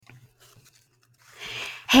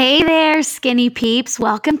Hey there, skinny peeps.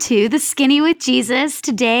 Welcome to the Skinny with Jesus.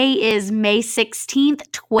 Today is May 16th,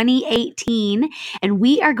 2018, and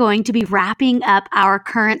we are going to be wrapping up our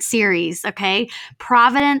current series, okay?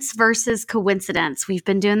 Providence versus coincidence. We've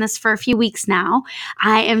been doing this for a few weeks now.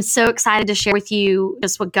 I am so excited to share with you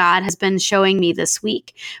just what God has been showing me this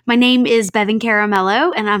week. My name is Bevan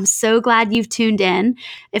Caramello, and I'm so glad you've tuned in.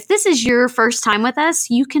 If this is your first time with us,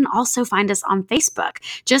 you can also find us on Facebook.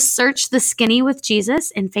 Just search the Skinny with Jesus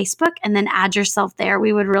in Facebook and then add yourself there.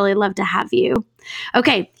 We would really love to have you.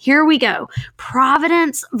 Okay, here we go.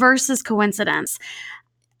 Providence versus coincidence.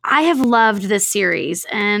 I have loved this series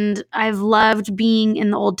and I've loved being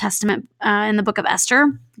in the Old Testament in the book of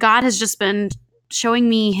Esther. God has just been showing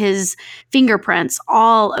me his fingerprints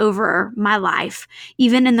all over my life,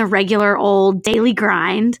 even in the regular old daily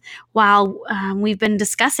grind while we've been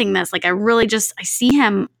discussing this. Like I see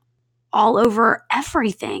him all over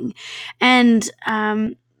everything. And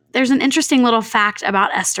there's an interesting little fact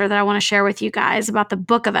about Esther that I want to share with you guys about the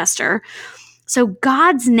book of Esther. So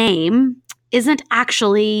God's name isn't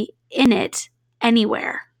actually in it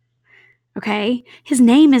anywhere. Okay? His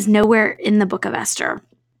name is nowhere in the book of Esther,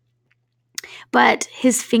 but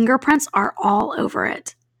his fingerprints are all over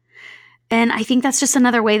it. And I think that's just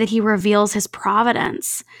another way that he reveals his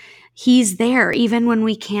providence. He's there even when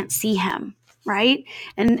we can't see him. Right?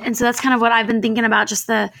 And so that's kind of what I've been thinking about, just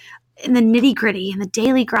in the nitty gritty and the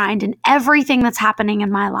daily grind and everything that's happening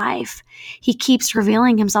in my life. He keeps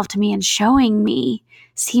revealing himself to me and showing me,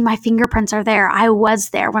 see, my fingerprints are there. I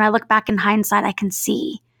was there. When I look back in hindsight, I can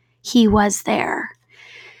see he was there.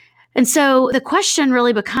 And so the question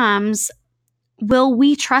really becomes, will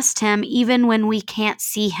we trust him even when we can't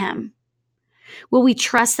see him? Will we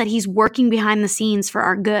trust that he's working behind the scenes for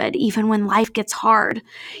our good, even when life gets hard,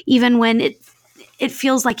 even when it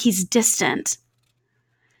feels like he's distant?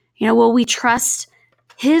 Will we trust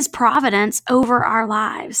his providence over our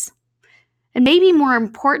lives? And maybe more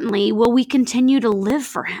importantly, will we continue to live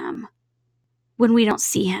for him when we don't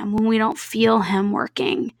see him, when we don't feel him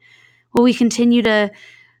working? Will we continue to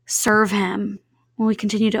serve him? Will we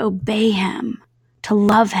continue to obey him, to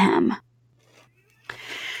love him?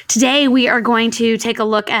 Today, we are going to take a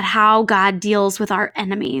look at how God deals with our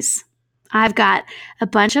enemies. I've got a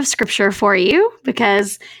bunch of scripture for you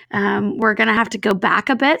because we're going to have to go back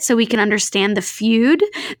a bit so we can understand the feud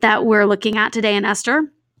that we're looking at today in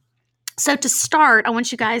Esther. So to start, I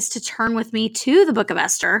want you guys to turn with me to the book of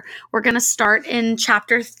Esther. We're going to start in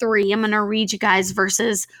chapter 3. I'm going to read you guys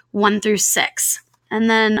verses 1 through 6, and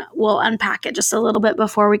then we'll unpack it just a little bit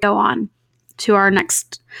before we go on to our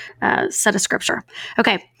next set of scripture.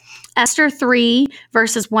 Okay. Esther 3,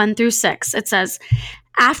 verses 1 through 6, it says,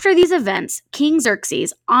 "After these events, King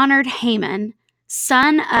Xerxes honored Haman,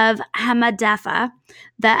 son of Hammedatha,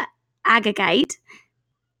 the Agagite."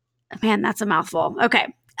 Man, that's a mouthful.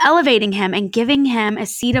 Okay. "Elevating him and giving him a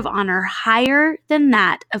seat of honor higher than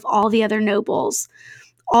that of all the other nobles.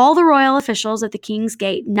 All the royal officials at the king's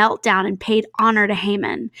gate knelt down and paid honor to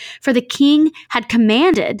Haman, for the king had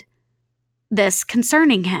commanded this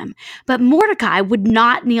concerning him. But Mordecai would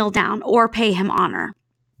not kneel down or pay him honor."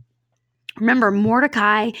 Remember,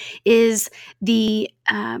 Mordecai is the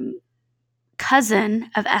cousin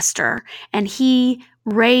of Esther, and he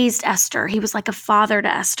raised Esther. He was like a father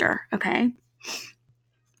to Esther, okay?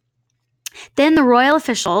 "Then the royal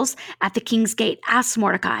officials at the king's gate asked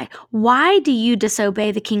Mordecai, 'Why do you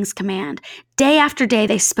disobey the king's command?' Day after day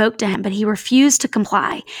they spoke to him, but he refused to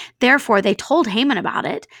comply. Therefore they told Haman about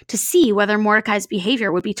it to see whether Mordecai's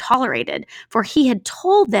behavior would be tolerated, for he had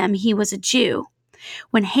told them he was a Jew.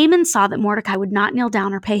 When Haman saw that Mordecai would not kneel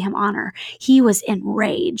down or pay him honor, he was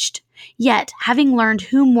enraged. Yet, having learned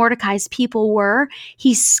who Mordecai's people were,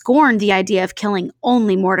 he scorned the idea of killing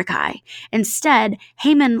only Mordecai. Instead,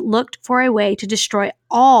 Haman looked for a way to destroy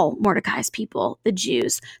all Mordecai's people, the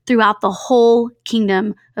Jews, throughout the whole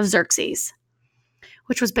kingdom of Xerxes,"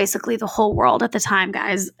 which was basically the whole world at the time,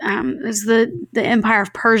 guys. It was the Empire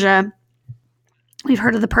of Persia. We've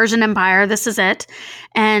heard of the Persian Empire. This is it.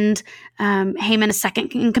 And Haman is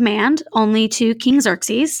second in command only to King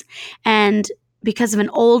Xerxes. And because of an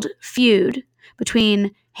old feud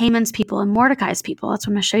between Haman's people and Mordecai's people, that's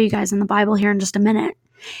what I'm going to show you guys in the Bible here in just a minute,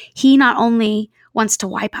 he not only wants to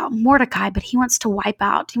wipe out Mordecai, but he wants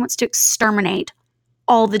to exterminate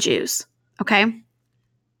all the Jews. Okay?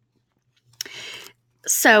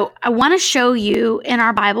 So I want to show you in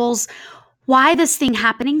our Bibles why this thing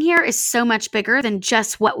happening here is so much bigger than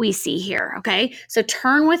just what we see here, okay? So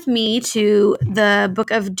turn with me to the book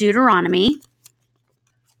of Deuteronomy.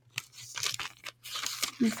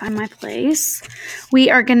 Let me find my place.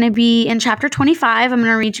 We are going to be in chapter 25. I'm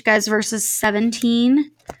going to read you guys verses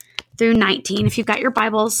 17 through 19. If you've got your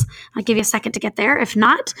Bibles, I'll give you a second to get there. If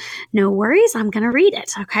not, no worries. I'm going to read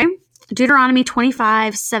it, okay? Deuteronomy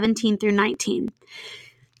 25, 17 through 19.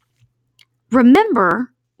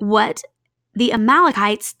 Remember what the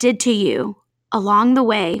Amalekites did to you along the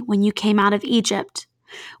way when you came out of Egypt.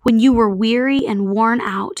 When you were weary and worn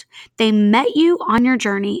out, they met you on your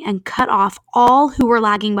journey and cut off all who were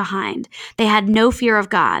lagging behind. They had no fear of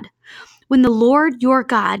God. When the Lord your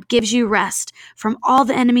God gives you rest from all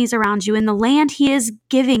the enemies around you in the land he is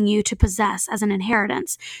giving you to possess as an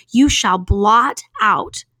inheritance, you shall blot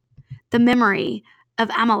out the memory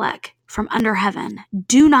of Amalek from under heaven.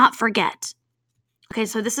 Do not forget. Okay,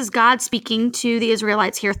 so this is God speaking to the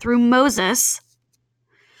Israelites here through Moses.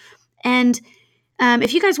 And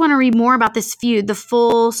if you guys want to read more about this feud, the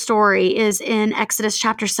full story is in Exodus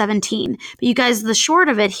chapter 17. But you guys, the short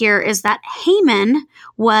of it here is that Haman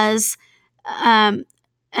was an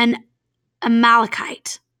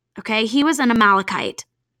Amalekite. Okay, he was an Amalekite.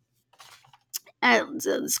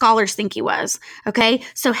 Scholars think he was. Okay,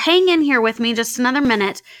 so hang in here with me just another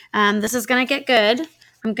minute. This is going to get good.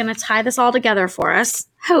 I'm going to tie this all together for us.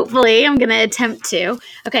 Hopefully, I'm going to attempt to.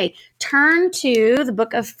 Okay, turn to the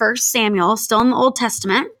book of 1 Samuel, still in the Old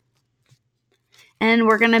Testament. And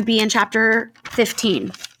we're going to be in chapter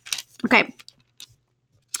 15. Okay.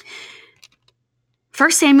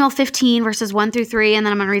 1 Samuel 15, verses 1 through 3, and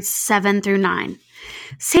then I'm going to read 7 through 9.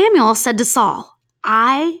 Samuel said to Saul,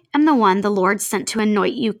 I am the one the Lord sent to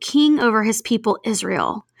anoint you king over his people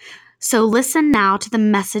Israel. So listen now to the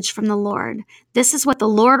message from the Lord. This is what the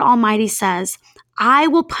Lord Almighty says. I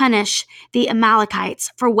will punish the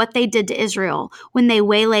Amalekites for what they did to Israel when they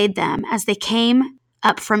waylaid them as they came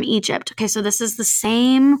up from Egypt. Okay, so this is the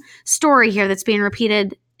same story here that's being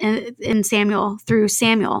repeated in Samuel through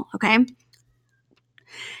Samuel, okay?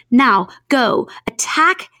 Now, go,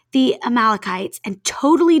 attack the Amalekites and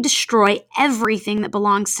totally destroy everything that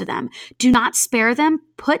belongs to them. Do not spare them.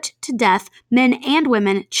 Put to death men and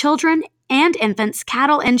women, children and infants,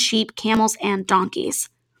 cattle and sheep, camels and donkeys.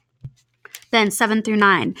 Then 7 through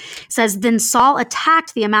 9 says, Then Saul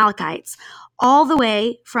attacked the Amalekites all the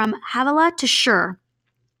way from Havilah to Shur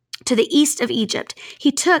to the east of Egypt.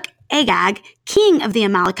 He took Agag, king of the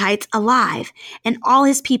Amalekites, alive, and all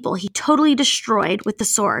his people he totally destroyed with the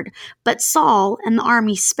sword. But Saul and the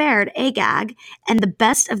army spared Agag and the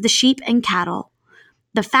best of the sheep and cattle,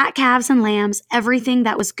 the fat calves and lambs, everything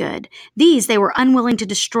that was good. These they were unwilling to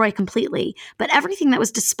destroy completely, but everything that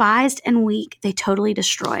was despised and weak they totally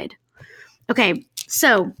destroyed. Okay,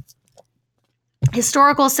 so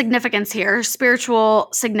historical significance here, spiritual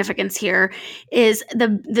significance here is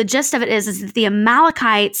the gist of it is that the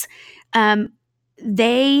Amalekites,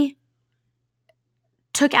 they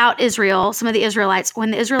took out Israel, some of the Israelites,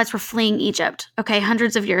 when the Israelites were fleeing Egypt, okay,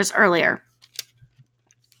 hundreds of years earlier.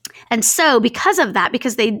 And so because of that,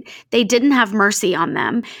 because they didn't have mercy on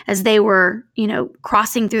them as they were,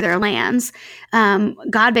 crossing through their lands,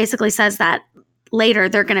 God basically says that later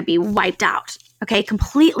they're going to be wiped out, okay,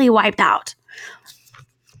 completely wiped out.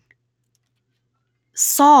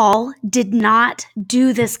 Saul did not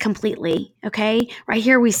do this completely, okay? Right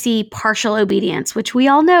here we see partial obedience, which we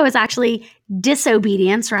all know is actually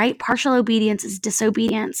disobedience, right? Partial obedience is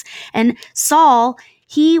disobedience. And Saul,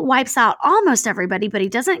 he wipes out almost everybody, but he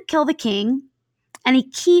doesn't kill the king, and he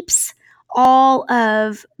keeps all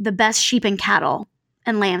of the best sheep and cattle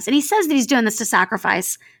and lambs. And he says that he's doing this to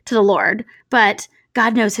sacrifice to the Lord, but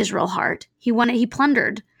God knows his real heart. He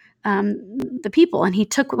plundered the people, and he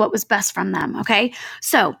took what was best from them, okay?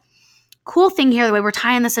 So, cool thing here, the way we're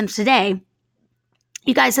tying this in today,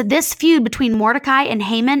 you guys, said this feud between Mordecai and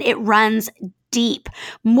Haman, it runs deep.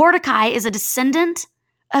 Mordecai is a descendant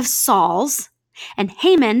of Saul's, and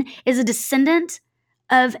Haman is a descendant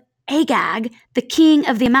of Agag, the king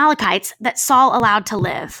of the Amalekites that Saul allowed to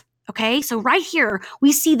live. Okay, so right here,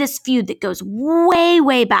 we see this feud that goes way,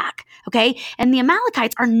 way back. Okay, and the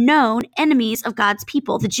Amalekites are known enemies of God's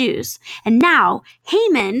people, the Jews. And now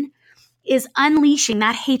Haman is unleashing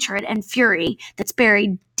that hatred and fury that's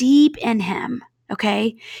buried deep in him.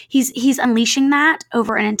 Okay, he's unleashing that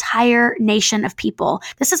over an entire nation of people.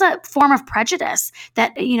 This is a form of prejudice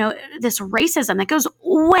that, this racism that goes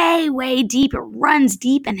way, way deep. It runs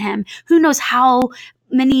deep in him. Who knows how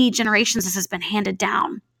many generations this has been handed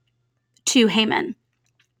down to Haman.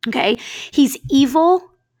 Okay, he's evil.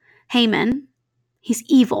 Haman, he's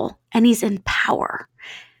evil and he's in power.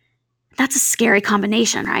 That's a scary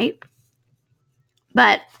combination, right?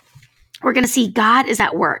 But we're going to see God is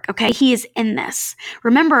at work, okay? He is in this.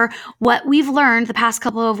 Remember what we've learned the past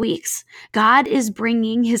couple of weeks. God is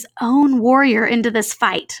bringing his own warrior into this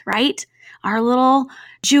fight, right? Our little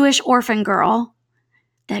Jewish orphan girl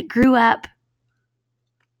that grew up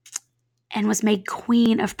and was made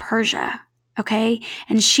queen of Persia, okay?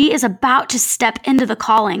 And she is about to step into the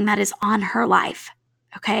calling that is on her life,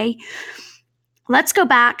 okay? Let's go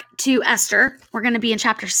back to Esther. We're going to be in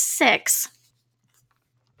chapter 6.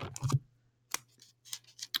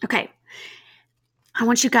 Okay. I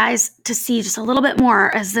want you guys to see just a little bit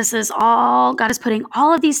more as this is all, God is putting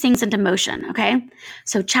all of these things into motion, okay?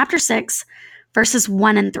 So chapter 6, verses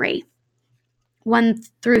 1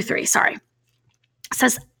 through 3, sorry. It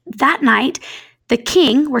says, that night, the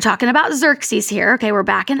king, we're talking about Xerxes here, okay? We're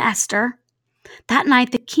back in Esther. That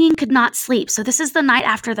night, the king could not sleep. So this is the night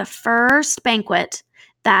after the first banquet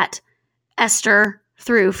that Esther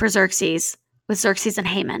threw for Xerxes, with Xerxes and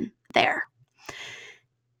Haman there.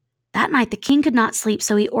 That night, the king could not sleep,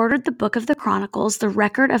 so he ordered the book of the Chronicles, the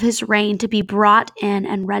record of his reign, to be brought in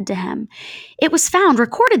and read to him. It was found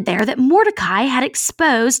recorded there that Mordecai had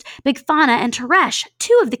exposed Bigthana and Teresh,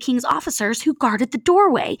 2 of the king's officers who guarded the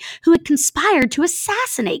doorway, who had conspired to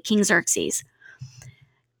assassinate King Xerxes.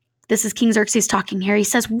 This is King Xerxes talking here. He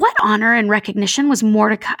says, what honor and recognition has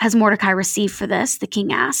Mordecai received for this? The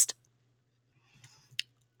king asked.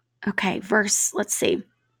 Okay, let's see.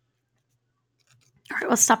 All right,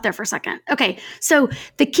 let's stop there for a second. Okay, so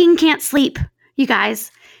the king can't sleep, you guys.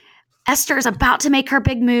 Esther is about to make her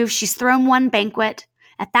big move. She's thrown one banquet.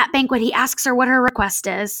 At that banquet, he asks her what her request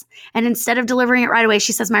is. And instead of delivering it right away,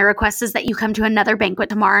 she says, my request is that you come to another banquet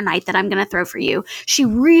tomorrow night that I'm going to throw for you. She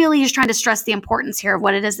really is trying to stress the importance here of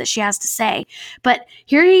what it is that she has to say. But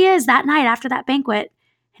here he is that night after that banquet,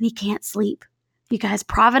 and he can't sleep. You guys,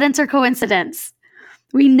 providence or coincidence?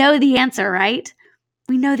 We know the answer, right?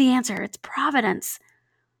 We know the answer. It's providence.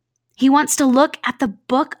 He wants to look at the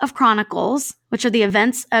book of Chronicles, which are the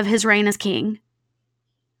events of his reign as king.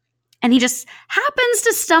 And he just happens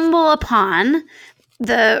to stumble upon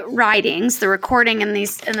the writings, the recording in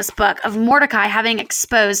this book of Mordecai having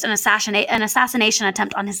exposed an assassination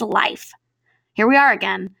attempt on his life. Here we are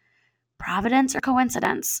again. Providence or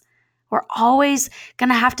coincidence? We're always going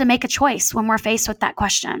to have to make a choice when we're faced with that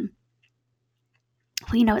question.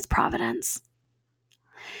 We know it's providence.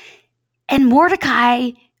 And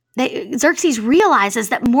Xerxes realizes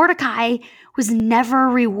that Mordecai was never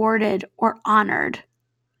rewarded or honored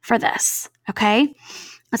for this, okay?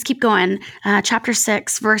 Let's keep going. Chapter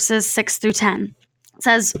 6, verses 6 through 10. It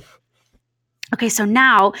says, okay, so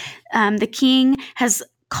now the king has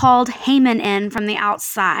called Haman in from the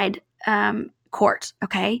outside court,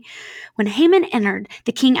 okay? When Haman entered,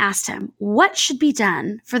 the king asked him, what should be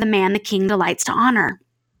done for the man the king delights to honor?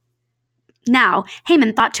 Now,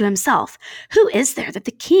 Haman thought to himself, who is there that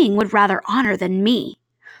the king would rather honor than me?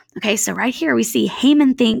 Okay, so right here we see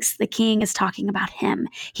Haman thinks the king is talking about him.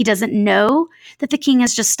 He doesn't know that the king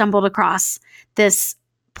has just stumbled across this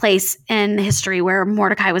place in history where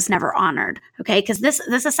Mordecai was never honored. Okay, because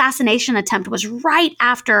this assassination attempt was right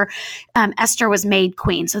after Esther was made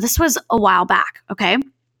queen. So this was a while back. Okay,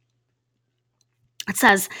 it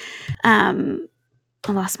says, I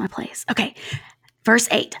lost my place. Okay, verse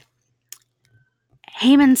 8.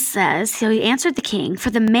 Haman says, so he answered the king, for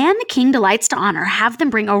the man the king delights to honor, have them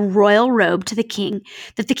bring a royal robe to the king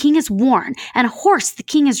that the king has worn, and a horse the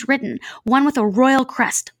king has ridden, one with a royal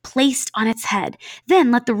crest placed on its head. Then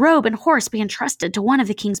let the robe and horse be entrusted to one of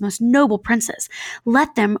the king's most noble princes.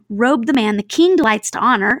 Let them robe the man the king delights to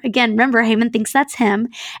honor. Again, remember, Haman thinks that's him,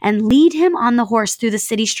 and lead him on the horse through the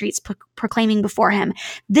city streets, proclaiming before him,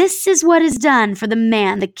 this is what is done for the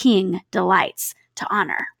man the king delights to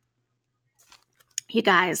honor. You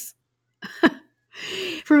guys,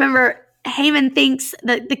 remember, Haman thinks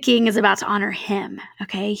that the king is about to honor him,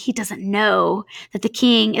 okay? He doesn't know that the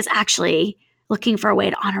king is actually looking for a way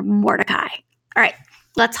to honor Mordecai. All right,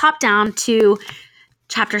 let's hop down to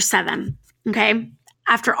chapter 7, okay?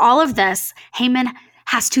 After all of this, Haman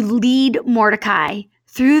has to lead Mordecai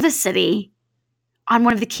through the city on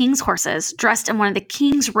one of the king's horses, dressed in one of the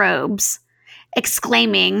king's robes,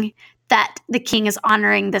 exclaiming that the king is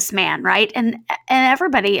honoring this man, right? And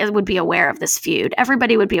everybody would be aware of this feud.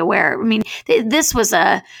 Everybody would be aware. I mean, this was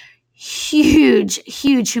a huge,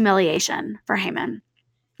 huge humiliation for Haman.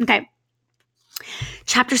 Okay.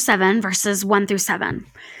 Chapter 7, verses 1 through 7.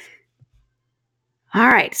 All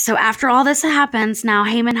right. So after all this happens, now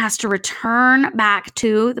Haman has to return back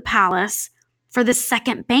to the palace for the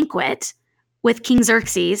second banquet with King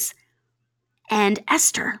Xerxes and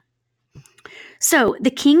Esther. So the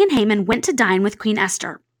king and Haman went to dine with Queen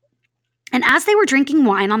Esther. And as they were drinking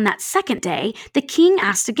wine on that second day, the king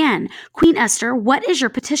asked again, Queen Esther, what is your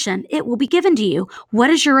petition? It will be given to you. What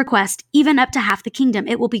is your request? Even up to half the kingdom,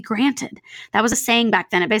 it will be granted. That was a saying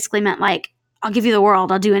back then. It basically meant like, I'll give you the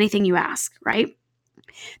world. I'll do anything you ask, right?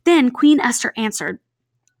 Then Queen Esther answered,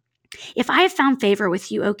 if I have found favor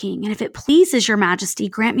with you, O king, and if it pleases your majesty,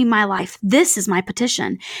 grant me my life. This is my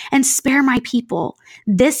petition, and spare my people.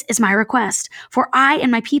 This is my request, for I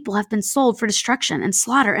and my people have been sold for destruction and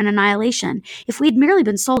slaughter and annihilation. If we had merely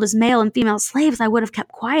been sold as male and female slaves, I would have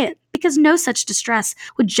kept quiet, because no such distress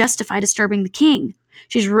would justify disturbing the king.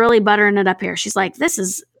 She's really buttering it up here. She's like, this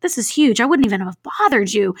is huge. I wouldn't even have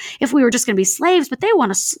bothered you if we were just going to be slaves, but they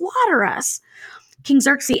want to slaughter us. King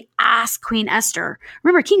Xerxes asked Queen Esther.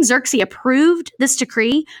 Remember, King Xerxes approved this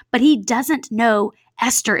decree, but he doesn't know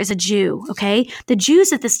Esther is a Jew, okay? The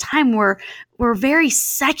Jews at this time were very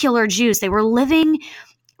secular Jews. They were living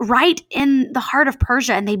right in the heart of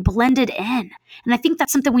Persia, and they blended in. And I think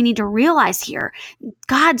that's something we need to realize here.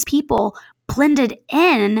 God's people blended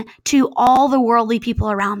in to all the worldly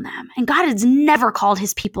people around them. And God has never called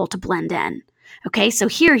his people to blend in, okay? So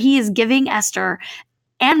here he is giving Esther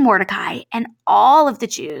and Mordecai and all of the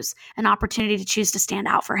Jews an opportunity to choose to stand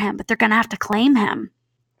out for him, but they're going to have to claim him.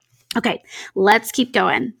 Okay, let's keep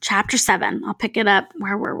going. Chapter 7. I'll pick it up.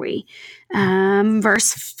 Where were we?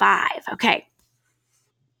 Verse 5. Okay.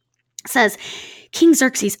 It says, King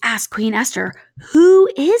Xerxes asked Queen Esther, who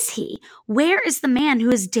is he? Where is the man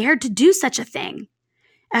who has dared to do such a thing?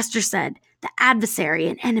 Esther said, the adversary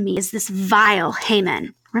and enemy is this vile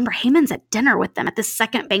Haman. Remember, Haman's at dinner with them at the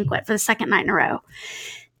second banquet for the second night in a row.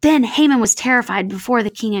 Then Haman was terrified before the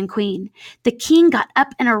king and queen. The king got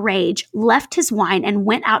up in a rage, left his wine, and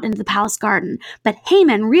went out into the palace garden. But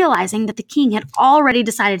Haman, realizing that the king had already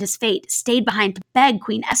decided his fate, stayed behind to beg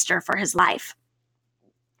Queen Esther for his life.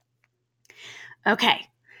 Okay,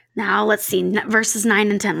 now let's see, verses 9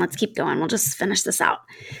 and 10. Let's keep going. We'll just finish this out.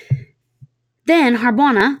 Then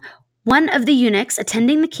Harbona, one of the eunuchs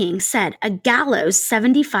attending the king, said, a gallows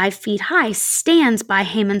 75 feet high stands by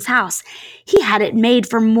Haman's house. He had it made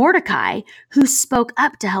for Mordecai, who spoke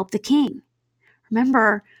up to help the king.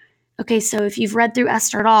 Remember, okay, so if you've read through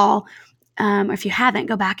Esther at all, or if you haven't,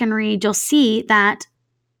 go back and read. You'll see that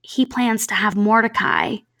he plans to have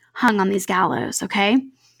Mordecai hung on these gallows, okay?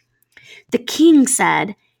 The king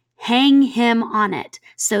said, hang him on it.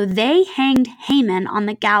 So they hanged Haman on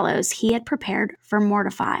the gallows he had prepared for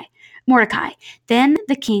Mordecai. Then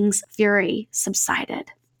the king's fury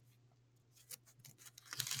subsided.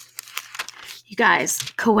 You guys,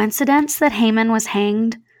 coincidence that Haman was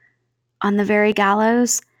hanged on the very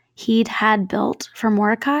gallows he'd had built for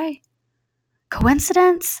Mordecai?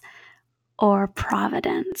 Coincidence or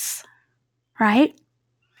providence, right?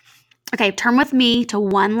 Okay, turn with me to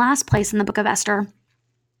one last place in the book of Esther,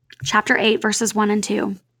 chapter 8, verses 1 and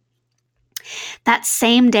 2. That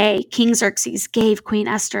same day, King Xerxes gave Queen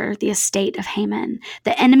Esther the estate of Haman,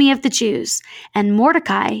 the enemy of the Jews, and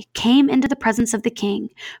Mordecai came into the presence of the king,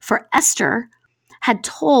 for Esther had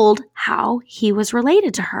told how he was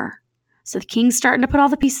related to her. So the king's starting to put all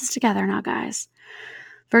the pieces together now, guys.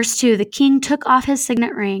 Verse 2, the king took off his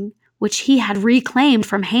signet ring, which he had reclaimed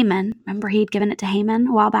from Haman. Remember, he'd given it to Haman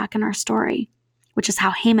a while back in our story, which is how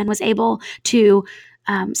Haman was able to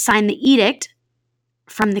sign the edict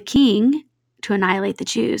from the king to annihilate the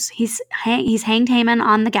Jews. He's hanged Haman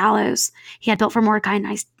on the gallows he had built for Mordecai,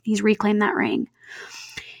 and he's reclaimed that ring.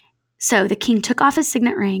 So the king took off his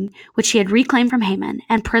signet ring, which he had reclaimed from Haman,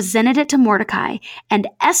 and presented it to Mordecai, and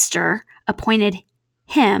Esther appointed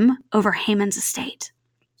him over Haman's estate.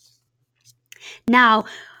 Now,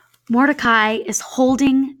 Mordecai is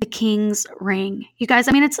holding the king's ring. You guys,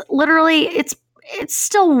 I mean, it's literally, it's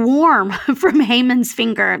still warm from Haman's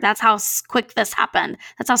finger. That's how quick this happened.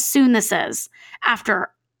 That's how soon this is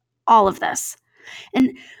after all of this.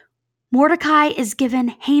 And Mordecai is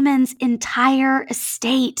given Haman's entire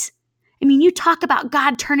estate. I mean, you talk about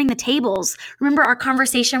God turning the tables. Remember our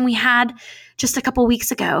conversation we had just a couple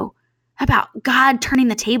weeks ago about God turning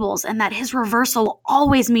the tables and that his reversal will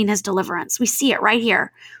always mean his deliverance. We see it right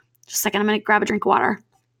here. Just a second, I'm going to grab a drink of water.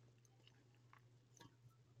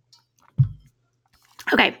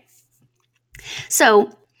 Okay,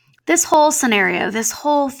 so this whole scenario, this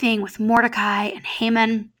whole thing with Mordecai and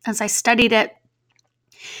Haman, as I studied it,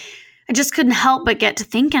 I just couldn't help but get to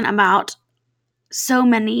thinking about so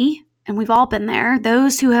many, and we've all been there,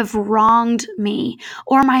 those who have wronged me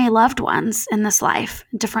or my loved ones in this life,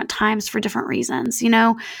 different times for different reasons,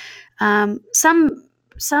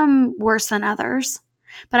 some worse than others.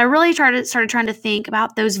 But I really started trying to think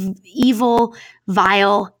about those evil,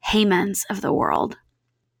 vile Hamans of the world.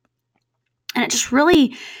 And it just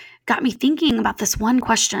really got me thinking about this one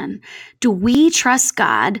question. Do we trust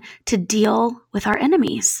God to deal with our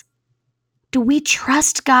enemies? Do we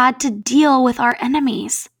trust God to deal with our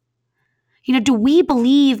enemies? Do we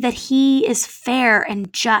believe that he is fair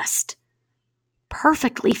and just,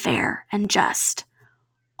 perfectly fair and just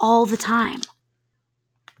all the time?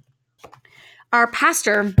 Our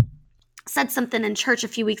pastor said something in church a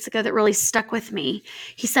few weeks ago that really stuck with me.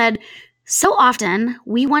 He said, so often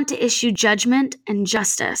we want to issue judgment and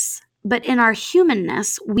justice, but in our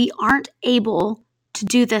humanness, we aren't able to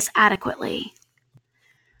do this adequately.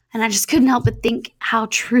 And I just couldn't help but think how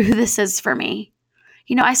true this is for me.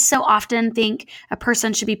 I so often think a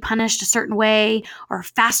person should be punished a certain way or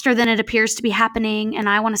faster than it appears to be happening. And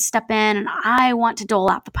I want to step in and I want to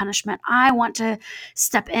dole out the punishment. I want to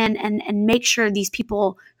step in and make sure these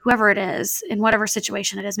people, whoever it is, in whatever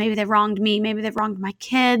situation it is, maybe they've wronged me, maybe they've wronged my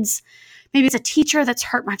kids, maybe it's a teacher that's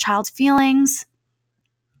hurt my child's feelings.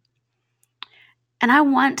 And I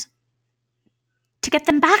want to get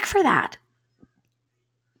them back for that.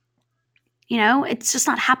 It's just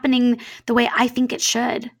not happening the way I think it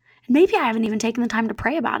should. Maybe I haven't even taken the time to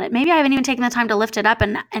pray about it. Maybe I haven't even taken the time to lift it up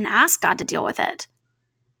and ask God to deal with it.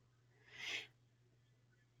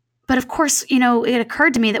 But of course, it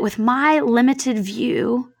occurred to me that with my limited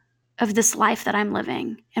view of this life that I'm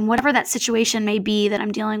living and whatever that situation may be that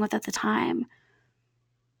I'm dealing with at the time,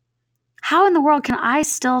 how in the world can I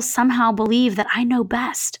still somehow believe that I know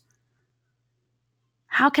best?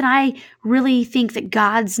 How can I really think that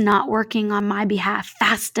God's not working on my behalf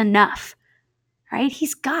fast enough? Right?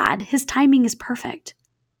 He's God. His timing is perfect.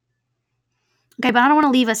 Okay, but I don't want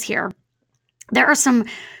to leave us here. There are some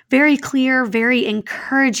very clear, very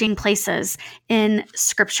encouraging places in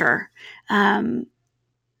Scripture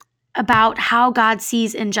about how God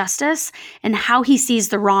sees injustice and how he sees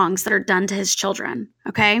the wrongs that are done to his children.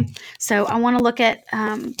 Okay, so I want to look at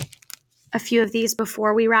a few of these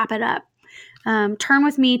before we wrap it up. Turn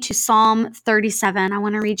with me to Psalm 37. I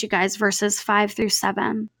want to read you guys verses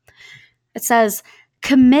 5-7. It says,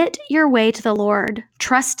 "Commit your way to the Lord,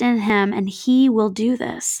 trust in him, and he will do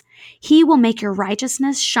this. He will make your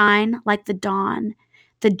righteousness shine like the dawn,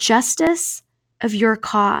 the justice of your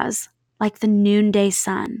cause like the noonday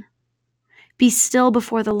sun. Be still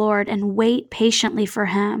before the Lord and wait patiently for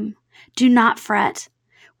him. Do not fret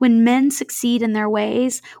when men succeed in their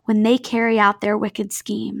ways, when they carry out their wicked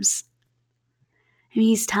schemes." And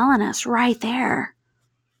he's telling us right there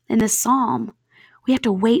in this psalm, we have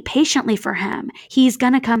to wait patiently for him. He's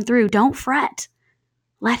going to come through. Don't fret.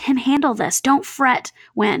 Let him handle this. Don't fret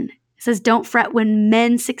when. It says, don't fret when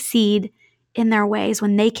men succeed in their ways,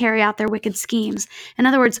 when they carry out their wicked schemes. In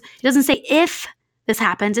other words, it doesn't say if this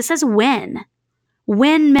happens. It says when.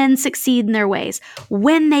 When men succeed in their ways,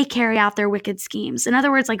 when they carry out their wicked schemes. In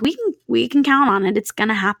other words, like we can count on it. It's going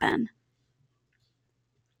to happen.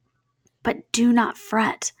 But do not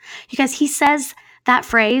fret. You guys, he says that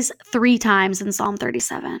phrase 3 times in Psalm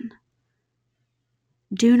 37.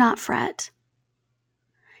 Do not fret.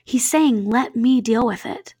 He's saying, let me deal with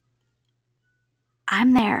it.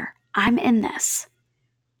 I'm there. I'm in this.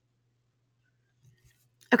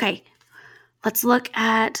 Okay, let's look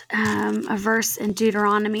at a verse in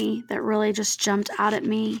Deuteronomy that really just jumped out at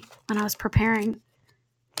me when I was preparing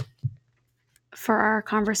for our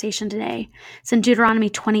conversation today. It's in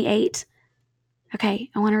Deuteronomy 28.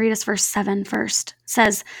 Okay, I want to read us verse 7 first. It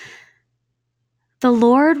says, "The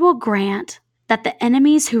Lord will grant that the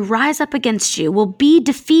enemies who rise up against you will be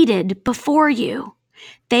defeated before you.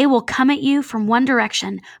 They will come at you from one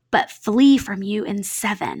direction, but flee from you in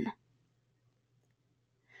 7.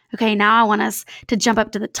 Okay, now I want us to jump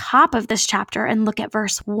up to the top of this chapter and look at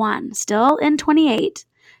verse 1. Still in 28,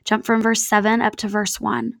 jump from verse 7 up to verse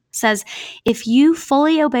 1. It says, "If you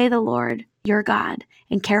fully obey the Lord, your God,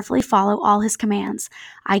 and carefully follow all his commands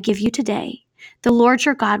I give you today, the Lord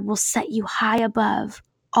your God will set you high above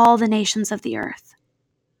all the nations of the earth."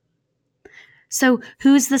 So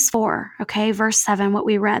who's this for? Okay, verse 7, what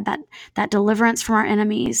we read, that deliverance from our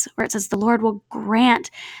enemies, where it says the Lord will grant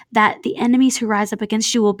that the enemies who rise up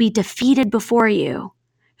against you will be defeated before you.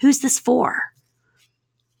 Who's this for?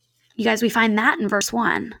 You guys, we find that in verse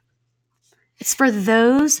 1. It's for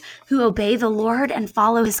those who obey the Lord and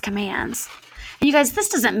follow his commands. And you guys, this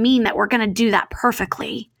doesn't mean that we're going to do that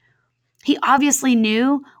perfectly. He obviously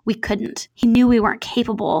knew we couldn't. He knew we weren't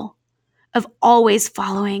capable of always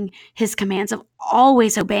following his commands, of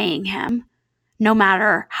always obeying him. No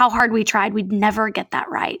matter how hard we tried, we'd never get that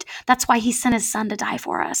right. That's why he sent his son to die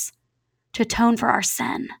for us, to atone for our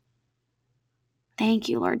sin. Thank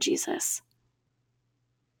you, Lord Jesus.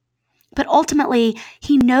 But ultimately,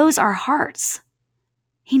 he knows our hearts.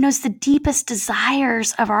 He knows the deepest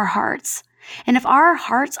desires of our hearts. And if our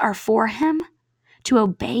hearts are for him, to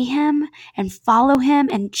obey him and follow him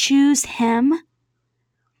and choose him,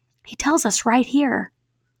 he tells us right here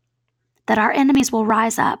that our enemies will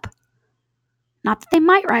rise up. Not that they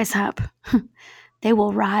might rise up. They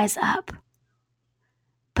will rise up.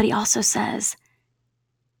 But he also says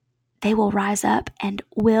they will rise up and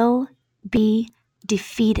will be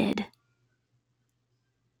defeated.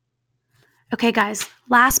 Okay, guys,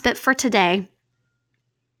 last bit for today.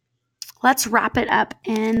 Let's wrap it up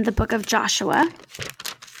in the book of Joshua.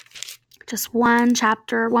 Just one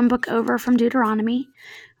chapter, one book over from Deuteronomy.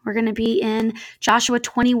 We're going to be in Joshua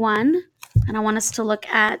 21, and I want us to look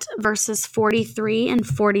at verses 43 and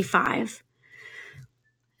 45.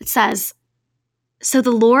 It says, "So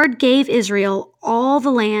the Lord gave Israel all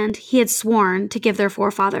the land he had sworn to give their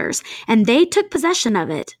forefathers, and they took possession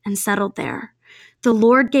of it and settled there. The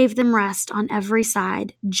Lord gave them rest on every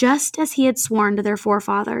side, just as he had sworn to their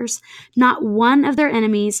forefathers. Not one of their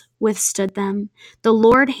enemies withstood them. The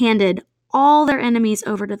Lord handed all their enemies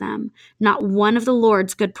over to them. Not one of the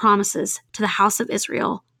Lord's good promises to the house of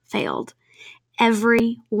Israel failed.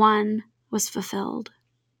 Every one was fulfilled."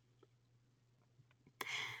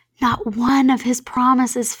 Not one of his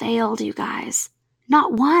promises failed, you guys.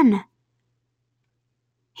 Not one.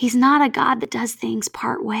 He's not a God that does things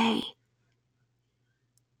part way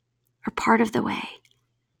or part of the way.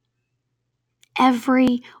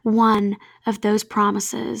 Every one of those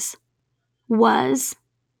promises was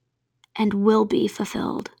and will be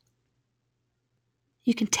fulfilled.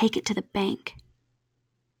 You can take it to the bank.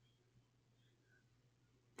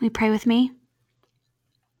 Will you pray with me?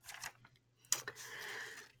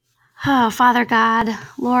 Oh, Father God,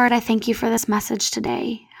 Lord, I thank you for this message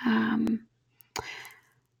today.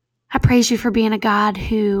 I praise you for being a God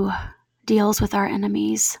who deals with our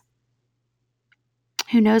enemies,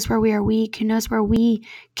 who knows where we are weak, who knows where we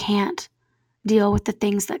can't deal with the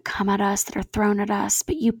things that come at us, that are thrown at us.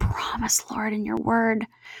 But you promise, Lord, in your word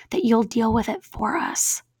that you'll deal with it for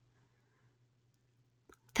us.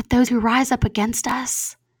 That those who rise up against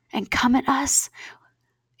us and come at us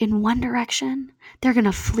in one direction, they're going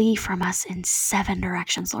to flee from us in 7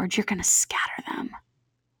 directions, Lord. You're going to scatter them.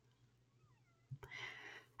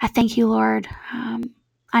 I thank you, Lord.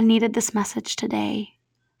 I needed this message today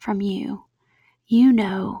from you. You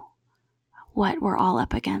know what we're all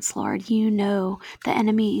up against, Lord. You know the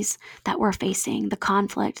enemies that we're facing, the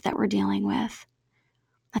conflict that we're dealing with.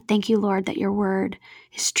 I thank you, Lord, that your word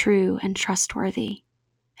is true and trustworthy,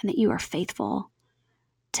 and that you are faithful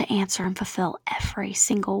to answer and fulfill every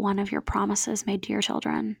single one of your promises made to your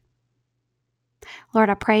children. Lord,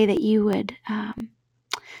 I pray that you would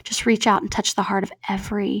just reach out and touch the heart of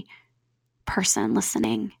every person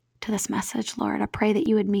listening to this message, Lord. I pray that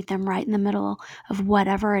you would meet them right in the middle of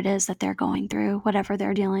whatever it is that they're going through, whatever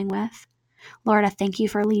they're dealing with. Lord, I thank you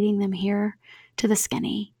for leading them here to the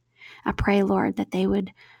Skinny. I pray, Lord, that they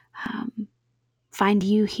would find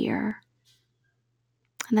you here,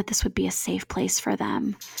 and that this would be a safe place for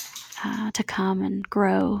them to come and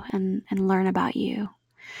grow and learn about you.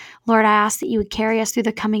 Lord, I ask that you would carry us through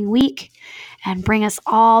the coming week and bring us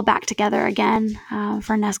all back together again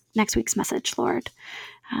for next week's message, Lord.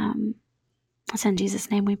 It's in Jesus'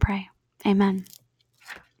 name we pray. Amen.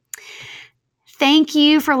 Thank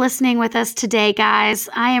you for listening with us today, guys.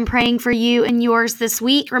 I am praying for you and yours this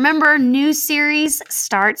week. Remember, new series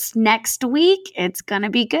starts next week. It's going to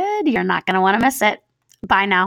be good. You're not going to want to miss it. Bye now.